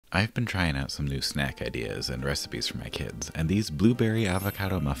I've been trying out some new snack ideas and recipes for my kids, and these blueberry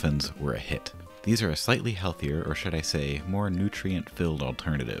avocado muffins were a hit. These are a slightly healthier, or should I say, more nutrient-filled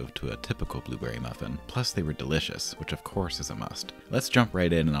alternative to a typical blueberry muffin. Plus they were delicious, which of course is a must. Let's jump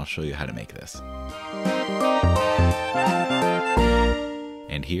right in and I'll show you how to make this.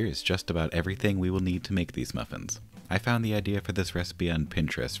 And here is just about everything we will need to make these muffins. I found the idea for this recipe on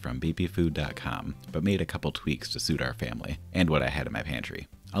Pinterest from babyfood.com, but made a couple tweaks to suit our family, and what I had in my pantry.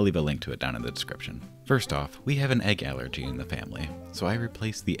 I'll leave a link to it down in the description. First off, we have an egg allergy in the family, so I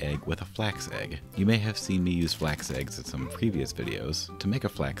replaced the egg with a flax egg. You may have seen me use flax eggs in some previous videos. To make a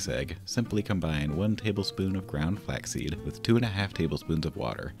flax egg, simply combine 1 tablespoon of ground flaxseed with 2.5 tablespoons of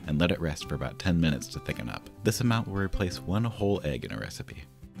water, and let it rest for about 10 minutes to thicken up. This amount will replace 1 whole egg in a recipe.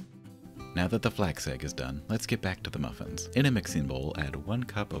 Now that the flax egg is done, let's get back to the muffins. In a mixing bowl, add 1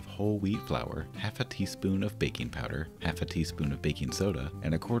 cup of whole wheat flour, half a teaspoon of baking powder, half a teaspoon of baking soda,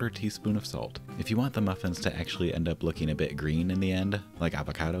 and 1/4 teaspoon of salt. If you want the muffins to actually end up looking a bit green in the end, like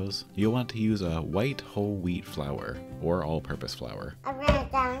avocados, you'll want to use a white whole wheat flour or all-purpose flour.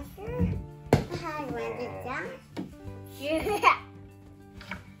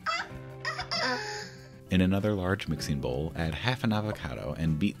 In another large mixing bowl, add half an avocado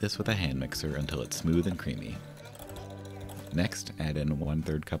and beat this with a hand mixer until it's smooth and creamy. Next, add in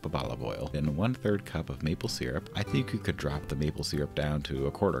 1/3 cup of olive oil, then 1/3 cup of maple syrup. I think you could drop the maple syrup down to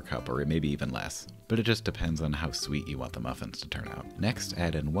 1/4 cup or maybe even less, but it just depends on how sweet you want the muffins to turn out. Next,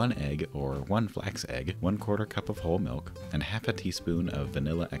 add in 1 egg or 1 flax egg, 1/4 cup of whole milk, and half a teaspoon of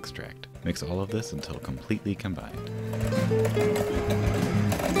vanilla extract. Mix all of this until completely combined.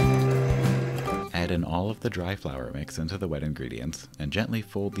 Add in all of the dry flour mix into the wet ingredients, and gently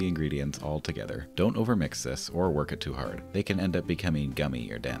fold the ingredients all together. Don't overmix this or work it too hard. They can end up becoming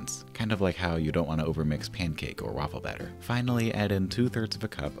gummy or dense, kind of like how you don't want to overmix pancake or waffle batter. Finally, add in 2/3 of a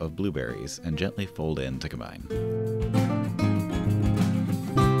cup of blueberries and gently fold in to combine.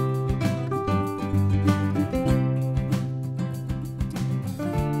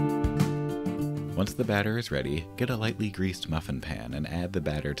 Once the batter is ready, get a lightly greased muffin pan and add the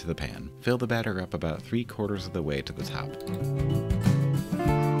batter to the pan. Fill the batter up about 3/4 of the way to the top.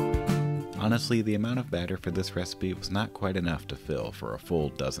 Honestly, the amount of batter for this recipe was not quite enough to fill for a full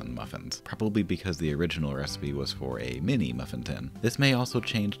dozen muffins, probably because the original recipe was for a mini muffin tin. This may also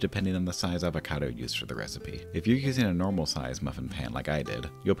change depending on the size avocado used for the recipe. If you're using a normal size muffin pan like I did,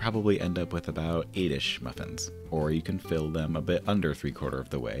 you'll probably end up with about 8-ish muffins. Or you can fill them a bit under 3/4 of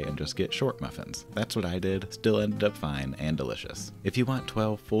the way and just get short muffins. That's what I did, still ended up fine and delicious. If you want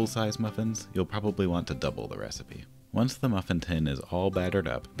 12 full-size muffins, you'll probably want to double the recipe. Once the muffin tin is all battered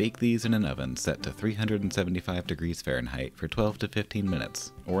up, bake these in an oven set to 375 degrees Fahrenheit for 12 to 15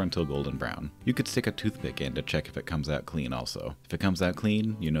 minutes, or until golden brown. You could stick a toothpick in to check if it comes out clean also. If it comes out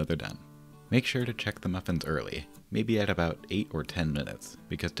clean, you know they're done. Make sure to check the muffins early, maybe at about 8 or 10 minutes,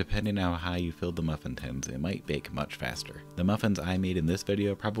 because depending on how high you fill the muffin tins, it might bake much faster. The muffins I made in this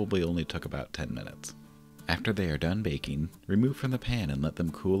video probably only took about 10 minutes. After they are done baking, remove from the pan and let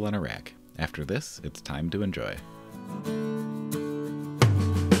them cool on a rack. After this, it's time to enjoy.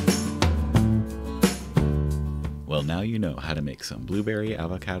 Well, now you know how to make some blueberry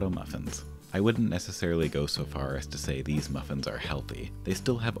avocado muffins. I wouldn't necessarily go so far as to say these muffins are healthy. They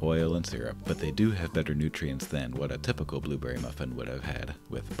still have oil and syrup, but they do have better nutrients than what a typical blueberry muffin would have had,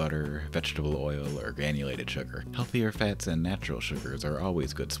 with butter, vegetable oil, or granulated sugar. Healthier fats and natural sugars are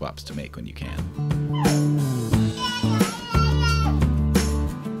always good swaps to make when you can.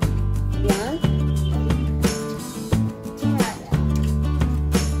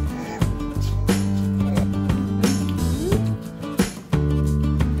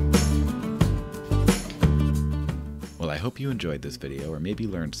 I hope you enjoyed this video or maybe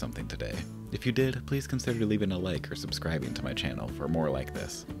learned something today. If you did, please consider leaving a like or subscribing to my channel for more like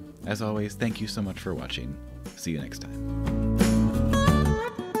this. As always, thank you so much for watching. See you next time.